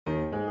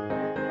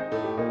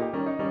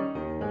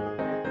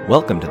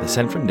Welcome to the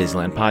Sent from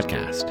Disneyland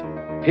podcast.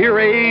 Here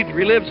age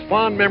relives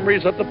fond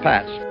memories of the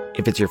past.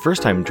 If it's your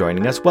first time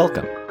joining us,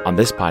 welcome. On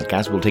this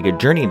podcast, we'll take a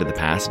journey into the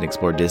past and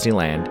explore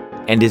Disneyland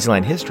and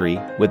Disneyland history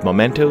with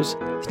mementos,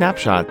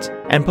 snapshots,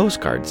 and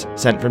postcards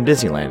sent from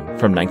Disneyland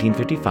from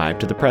 1955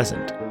 to the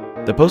present.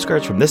 The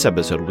postcards from this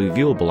episode will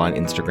be viewable on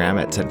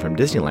Instagram at Sent from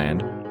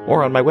Disneyland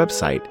or on my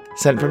website,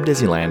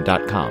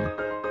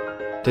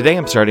 sentfromdisneyland.com. Today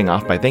I'm starting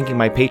off by thanking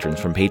my patrons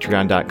from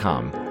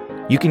patreon.com.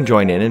 You can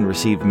join in and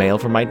receive mail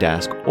from my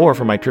desk or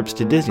for my trips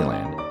to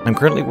Disneyland. I'm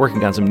currently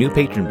working on some new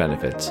patron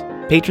benefits.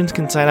 Patrons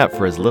can sign up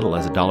for as little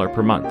as $1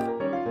 per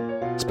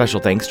month. Special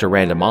thanks to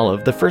Random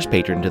Olive, the first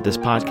patron to this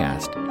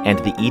podcast, and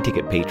to the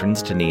e-ticket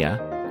patrons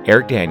Tania,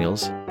 Eric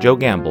Daniels, Joe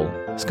Gamble,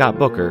 Scott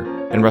Booker,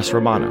 and Russ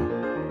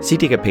Romano.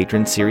 C-ticket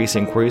patrons Serious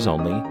Inquiries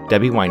Only,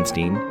 Debbie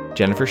Weinstein,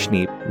 Jennifer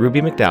Schneep,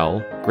 Ruby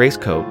McDowell, Grace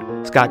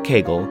Coate, Scott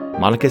Cagle,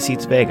 Monica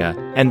Seitz Vega,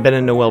 and Ben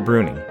and Noel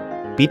Bruning.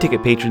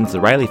 B-ticket patrons the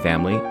Riley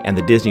family and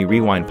the Disney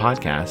Rewind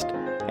podcast,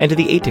 and to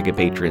the A-ticket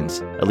patrons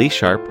Elise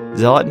Sharp,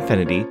 Zealot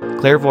Infinity,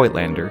 Claire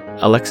Voigtlander,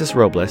 Alexis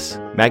Robles,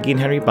 Maggie and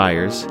Henry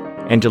Byers,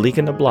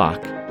 Angelica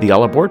Nablock, the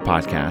All Aboard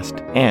podcast,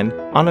 and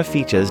Ana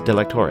Fiches de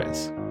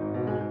Lectores.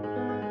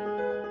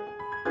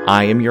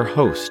 I am your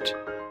host,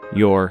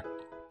 your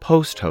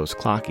post-host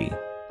Clocky,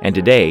 and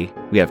today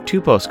we have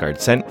 2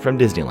 postcards sent from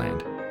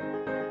Disneyland.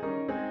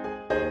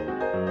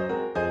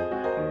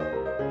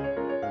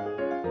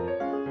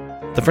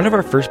 The front of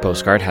our first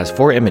postcard has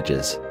 4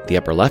 images. The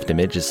upper left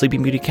image is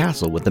Sleeping Beauty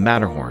Castle with the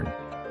Matterhorn.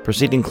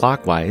 Proceeding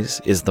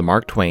clockwise is the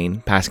Mark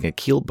Twain passing a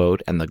keel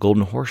boat and the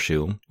Golden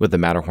Horseshoe with the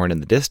Matterhorn in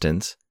the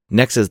distance.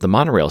 Next is the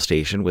monorail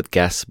station with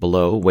guests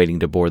below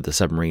waiting to board the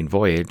submarine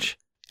voyage.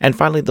 And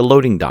finally the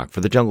loading dock for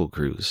the Jungle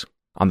Cruise.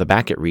 On the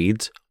back it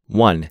reads,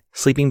 1.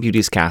 Sleeping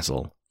Beauty's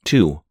Castle.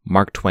 2.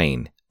 Mark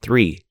Twain.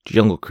 3.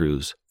 Jungle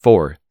Cruise.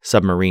 4.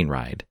 Submarine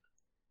Ride.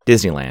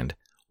 Disneyland.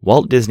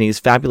 Walt Disney's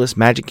fabulous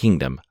Magic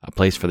Kingdom, a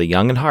place for the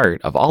young and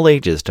heart of all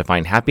ages to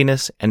find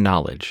happiness and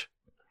knowledge.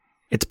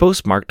 It's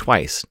postmarked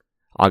twice,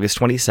 August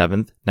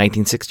 27th,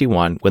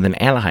 1961 with an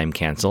Anaheim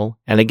cancel,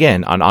 and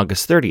again on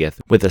August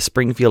 30th with a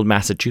Springfield,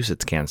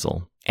 Massachusetts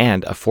cancel,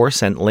 and a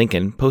 4-cent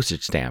Lincoln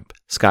postage stamp,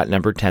 Scott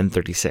number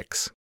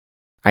 1036.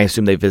 I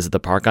assume they visit the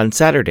park on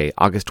Saturday,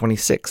 August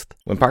 26th,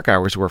 when park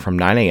hours were from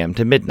 9 a.m.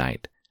 to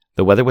midnight.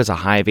 The weather was a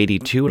high of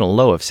 82 and a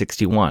low of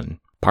 61.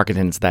 Park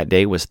attendance that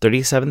day was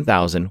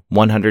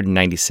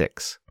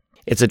 37,196.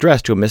 It's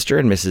addressed to a Mr.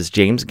 and Mrs.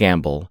 James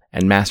Gamble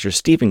and Master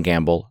Stephen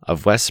Gamble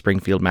of West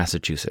Springfield,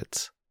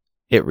 Massachusetts.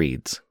 It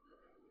reads,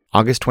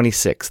 August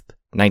 26th,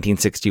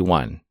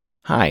 1961.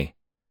 Hi.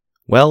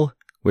 Well,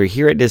 we're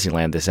here at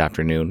Disneyland this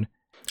afternoon.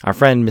 Our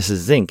friend Mrs.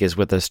 Zink is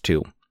with us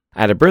too.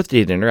 I had a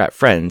birthday dinner at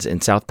Friends in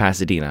South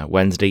Pasadena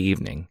Wednesday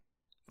evening.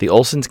 The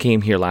Olsons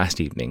came here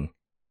last evening.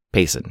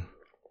 Payson.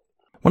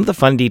 One of the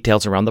fun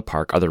details around the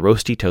park are the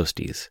Roasty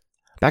Toasties.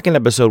 Back in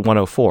episode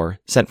 104,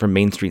 sent from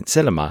Main Street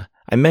Cinema,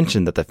 I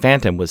mentioned that the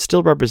Phantom was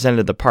still represented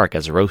in the park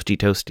as a Roasty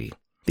Toasty.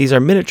 These are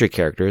miniature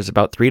characters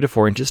about 3 to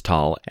 4 inches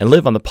tall and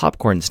live on the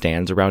popcorn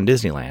stands around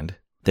Disneyland.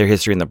 Their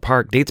history in the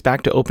park dates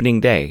back to opening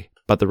day,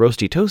 but the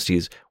Roasty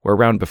Toasties were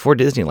around before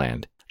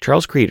Disneyland.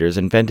 Charles Creeders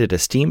invented a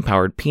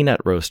steam-powered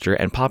peanut roaster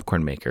and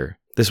popcorn maker.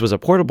 This was a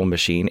portable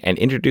machine and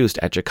introduced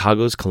at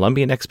Chicago's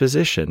Columbian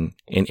Exposition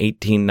in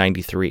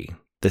 1893.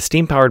 The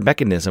steam-powered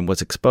mechanism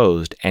was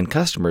exposed, and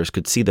customers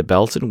could see the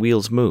bells and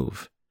wheels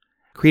move.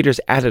 Creeders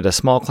added a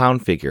small clown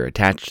figure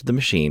attached to the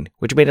machine,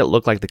 which made it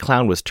look like the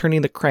clown was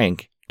turning the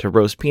crank to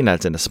roast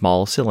peanuts in a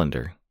small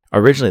cylinder.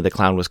 Originally, the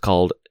clown was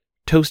called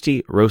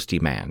Toasty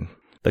Roasty Man.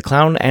 The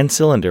clown and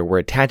cylinder were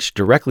attached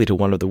directly to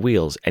one of the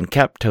wheels and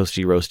kept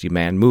Toasty Roasty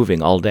Man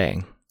moving all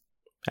day.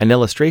 An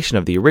illustration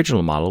of the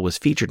original model was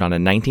featured on a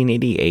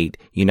 1988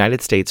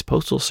 United States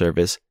Postal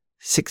Service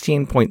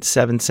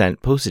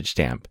 16.7-cent postage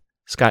stamp,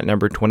 Scott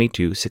number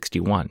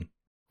 2261.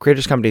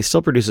 Creators Company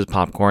still produces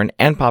popcorn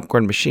and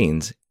popcorn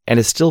machines and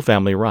is still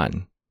family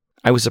run.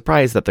 I was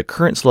surprised that the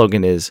current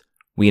slogan is,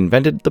 "We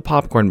invented the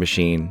popcorn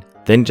machine,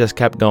 then just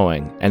kept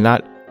going," and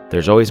not,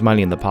 "There's always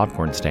money in the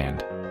popcorn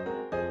stand."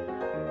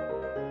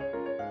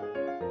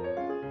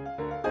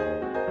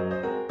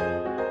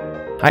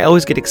 I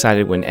always get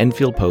excited when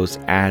Enfield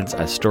Post adds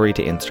a story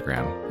to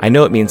Instagram. I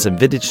know it means some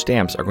vintage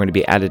stamps are going to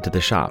be added to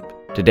the shop.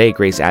 Today,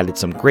 Grace added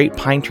some great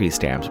pine tree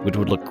stamps, which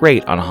would look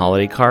great on a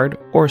holiday card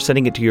or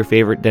sending it to your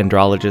favorite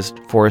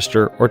dendrologist,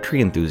 forester, or tree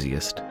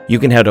enthusiast. You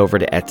can head over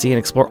to Etsy and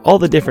explore all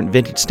the different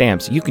vintage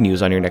stamps you can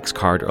use on your next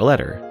card or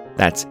letter.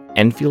 That's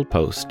Enfield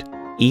Post,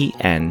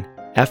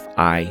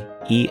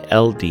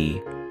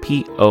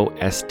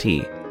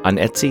 ENFIELDPOST, on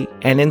Etsy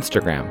and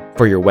Instagram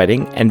for your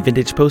wedding and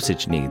vintage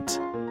postage needs.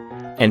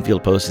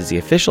 Enfield Post is the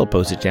official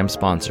postage stamp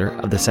sponsor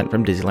of the Sent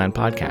from Disneyland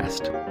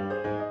podcast.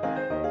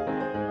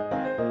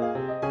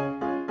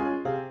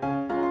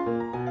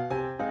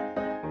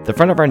 The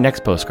front of our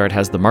next postcard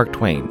has the Mark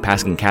Twain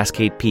passing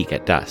Cascade Peak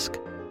at dusk.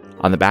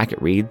 On the back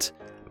it reads,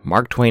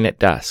 Mark Twain at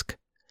dusk.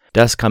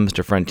 Dusk comes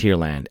to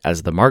Frontierland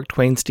as the Mark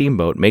Twain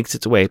steamboat makes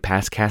its way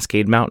past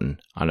Cascade Mountain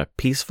on a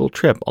peaceful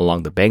trip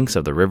along the banks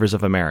of the rivers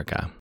of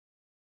America.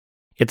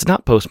 It's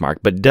not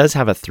postmarked, but does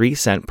have a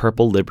 3-cent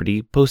purple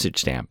Liberty postage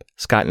stamp,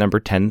 Scott number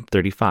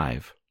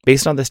 1035.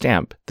 Based on the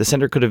stamp, the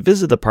sender could have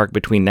visited the park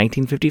between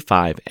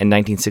 1955 and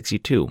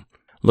 1962.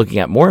 Looking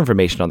at more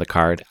information on the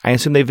card, I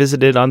assume they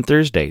visited on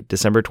Thursday,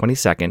 December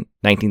 22nd,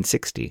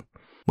 1960,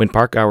 when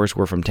park hours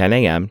were from 10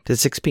 a.m. to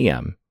 6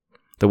 p.m.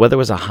 The weather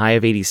was a high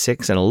of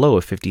 86 and a low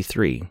of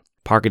 53.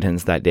 Park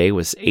attendance that day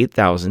was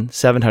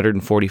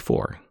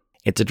 8,744.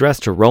 It's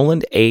addressed to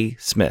Roland A.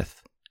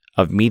 Smith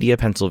of Media,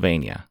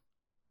 Pennsylvania.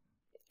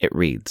 It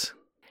reads,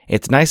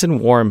 "It's nice and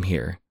warm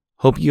here.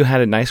 Hope you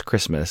had a nice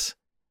Christmas.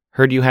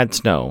 Heard you had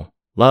snow.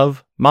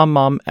 Love,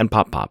 Mom, and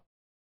Pop.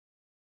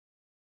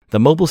 The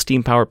mobile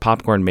steam-powered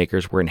popcorn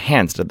makers were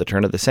enhanced at the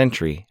turn of the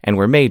century and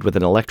were made with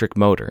an electric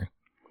motor.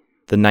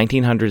 The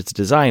 1900s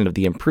design of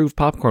the improved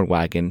popcorn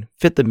wagon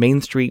fit the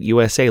Main Street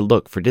USA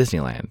look for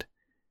Disneyland.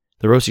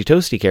 The Roasty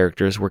Toasty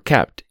characters were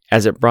kept,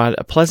 as it brought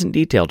a pleasant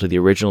detail to the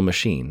original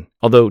machine,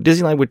 although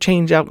Disneyland would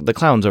change out the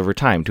clowns over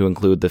time to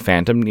include the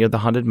Phantom near the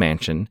Haunted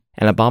Mansion,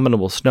 an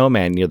abominable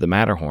snowman near the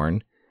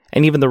Matterhorn,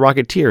 and even the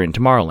Rocketeer in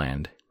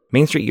Tomorrowland.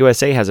 Main Street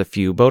USA has a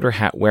few boater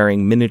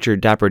hat-wearing miniature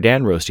Dapper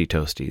Dan Roasty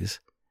Toasties.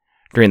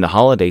 During the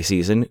holiday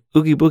season,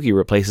 Oogie Boogie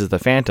replaces the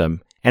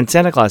Phantom, and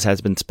Santa Claus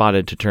has been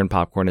spotted to turn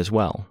popcorn as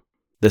well.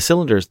 The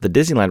cylinders the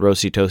Disneyland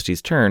Roasty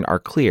Toasties turn are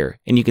clear,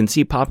 and you can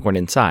see popcorn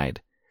inside.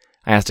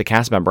 I asked a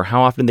cast member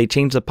how often they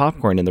change the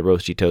popcorn in the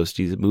Roasty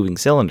Toasties moving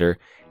cylinder,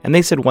 and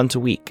they said once a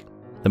week.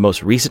 The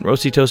most recent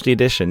Roasty Toasty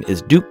addition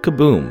is Duke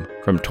Kaboom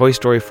from Toy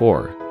Story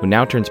 4, who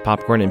now turns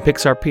popcorn in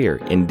Pixar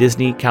Pier in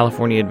Disney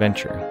California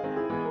Adventure.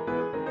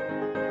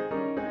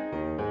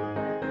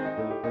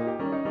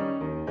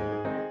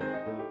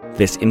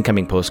 This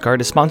incoming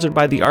postcard is sponsored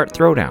by the Art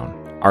Throwdown.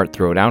 Art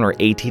Throwdown, or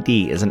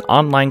ATD, is an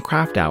online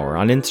craft hour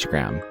on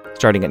Instagram,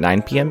 starting at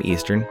 9 p.m.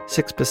 Eastern,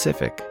 6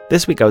 Pacific.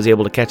 This week I was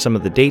able to catch some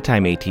of the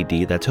daytime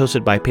ATD that's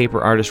hosted by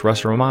paper artist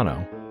Russ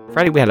Romano.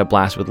 Friday we had a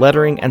blast with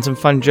lettering and some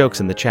fun jokes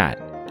in the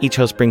chat. Each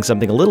host brings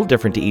something a little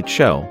different to each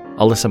show.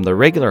 I'll list some of the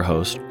regular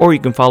hosts, or you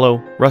can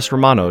follow Russ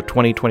Romano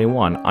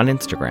 2021 on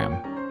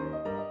Instagram.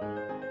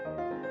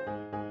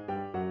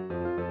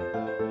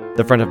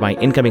 The front of my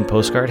incoming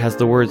postcard has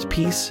the words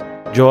peace,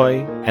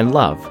 joy, and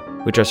love,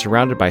 which are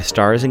surrounded by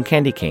stars and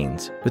candy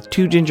canes, with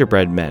 2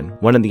 gingerbread men,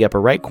 one in the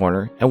upper right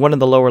corner and one in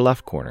the lower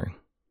left corner.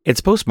 It's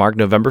postmarked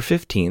November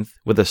 15th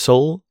with a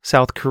Seoul,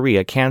 South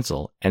Korea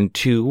cancel and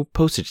 2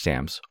 postage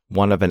stamps,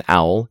 one of an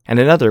owl and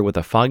another with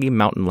a foggy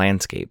mountain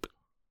landscape.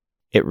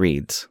 It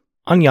reads,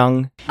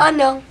 Annyeong,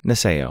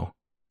 Naseo.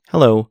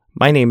 Hello,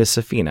 my name is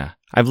Safina.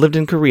 I've lived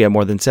in Korea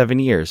more than 7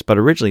 years, but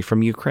originally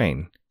from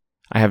Ukraine.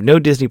 I have no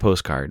Disney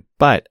postcard,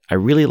 but I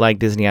really like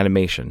Disney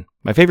animation.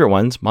 My favorite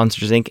ones,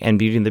 Monsters, Inc. and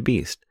Beauty and the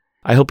Beast.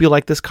 I hope you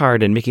like this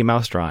card and Mickey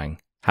Mouse drawing.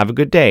 Have a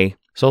good day.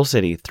 Seoul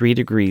City, 3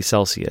 degrees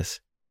Celsius.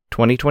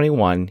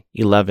 2021,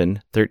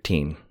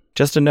 11/13.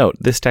 Just a note,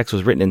 this text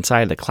was written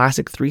inside a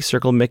classic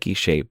 3-circle Mickey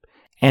shape,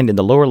 and in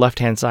the lower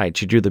left-hand side,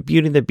 she drew the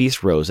Beauty and the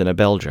Beast rose in a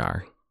bell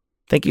jar.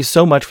 Thank you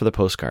so much for the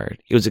postcard.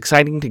 It was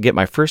exciting to get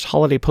my first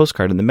holiday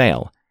postcard in the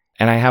mail,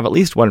 and I have at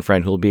least one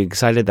friend who will be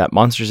excited that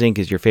Monsters, Inc.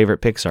 is your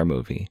favorite Pixar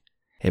movie.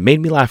 It made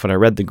me laugh when I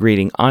read the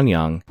greeting,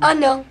 Annyeong.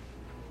 Annyeong.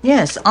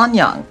 Yes,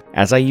 Annyeong.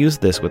 As I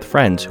used this with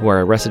friends who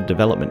are Arrested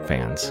Development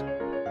fans.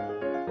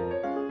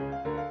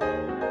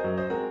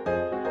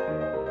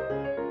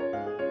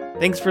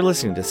 Thanks for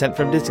listening to Sent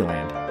from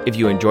Disneyland. If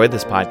you enjoyed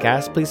this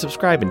podcast, please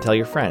subscribe and tell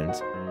your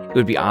friends. It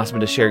would be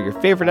awesome to share your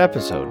favorite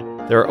episode.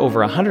 There are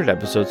over 100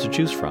 episodes to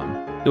choose from.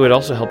 It would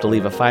also help to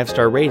leave a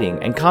 5-star rating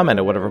and comment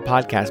on whatever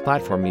podcast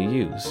platform you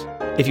use.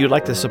 If you'd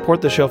like to support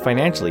the show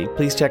financially,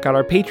 please check out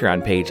our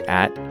Patreon page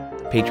at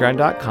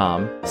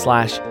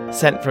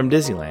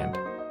patreon.com/sentfromdisneyland.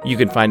 You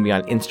can find me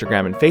on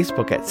Instagram and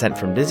Facebook at Sent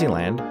From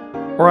Disneyland,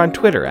 or on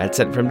Twitter at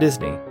Sent From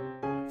Disney.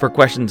 For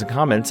questions and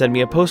comments, send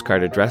me a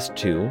postcard addressed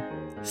to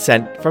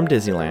Sent From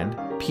Disneyland,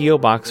 P.O.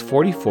 Box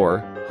 44,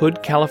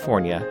 Hood,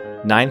 California,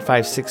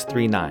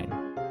 95639.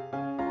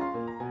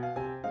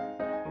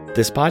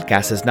 This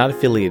podcast is not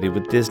affiliated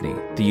with Disney,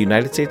 the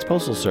United States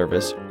Postal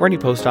Service, or any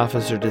post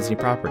office or Disney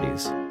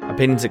properties.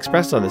 Opinions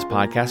expressed on this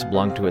podcast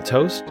belong to its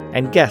host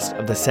and guests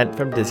of the Sent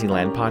From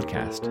Disneyland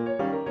podcast.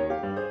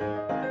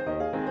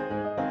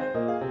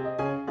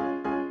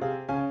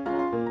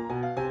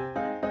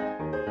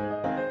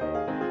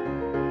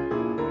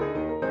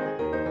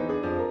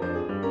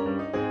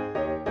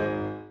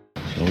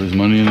 Always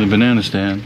money in the banana stand.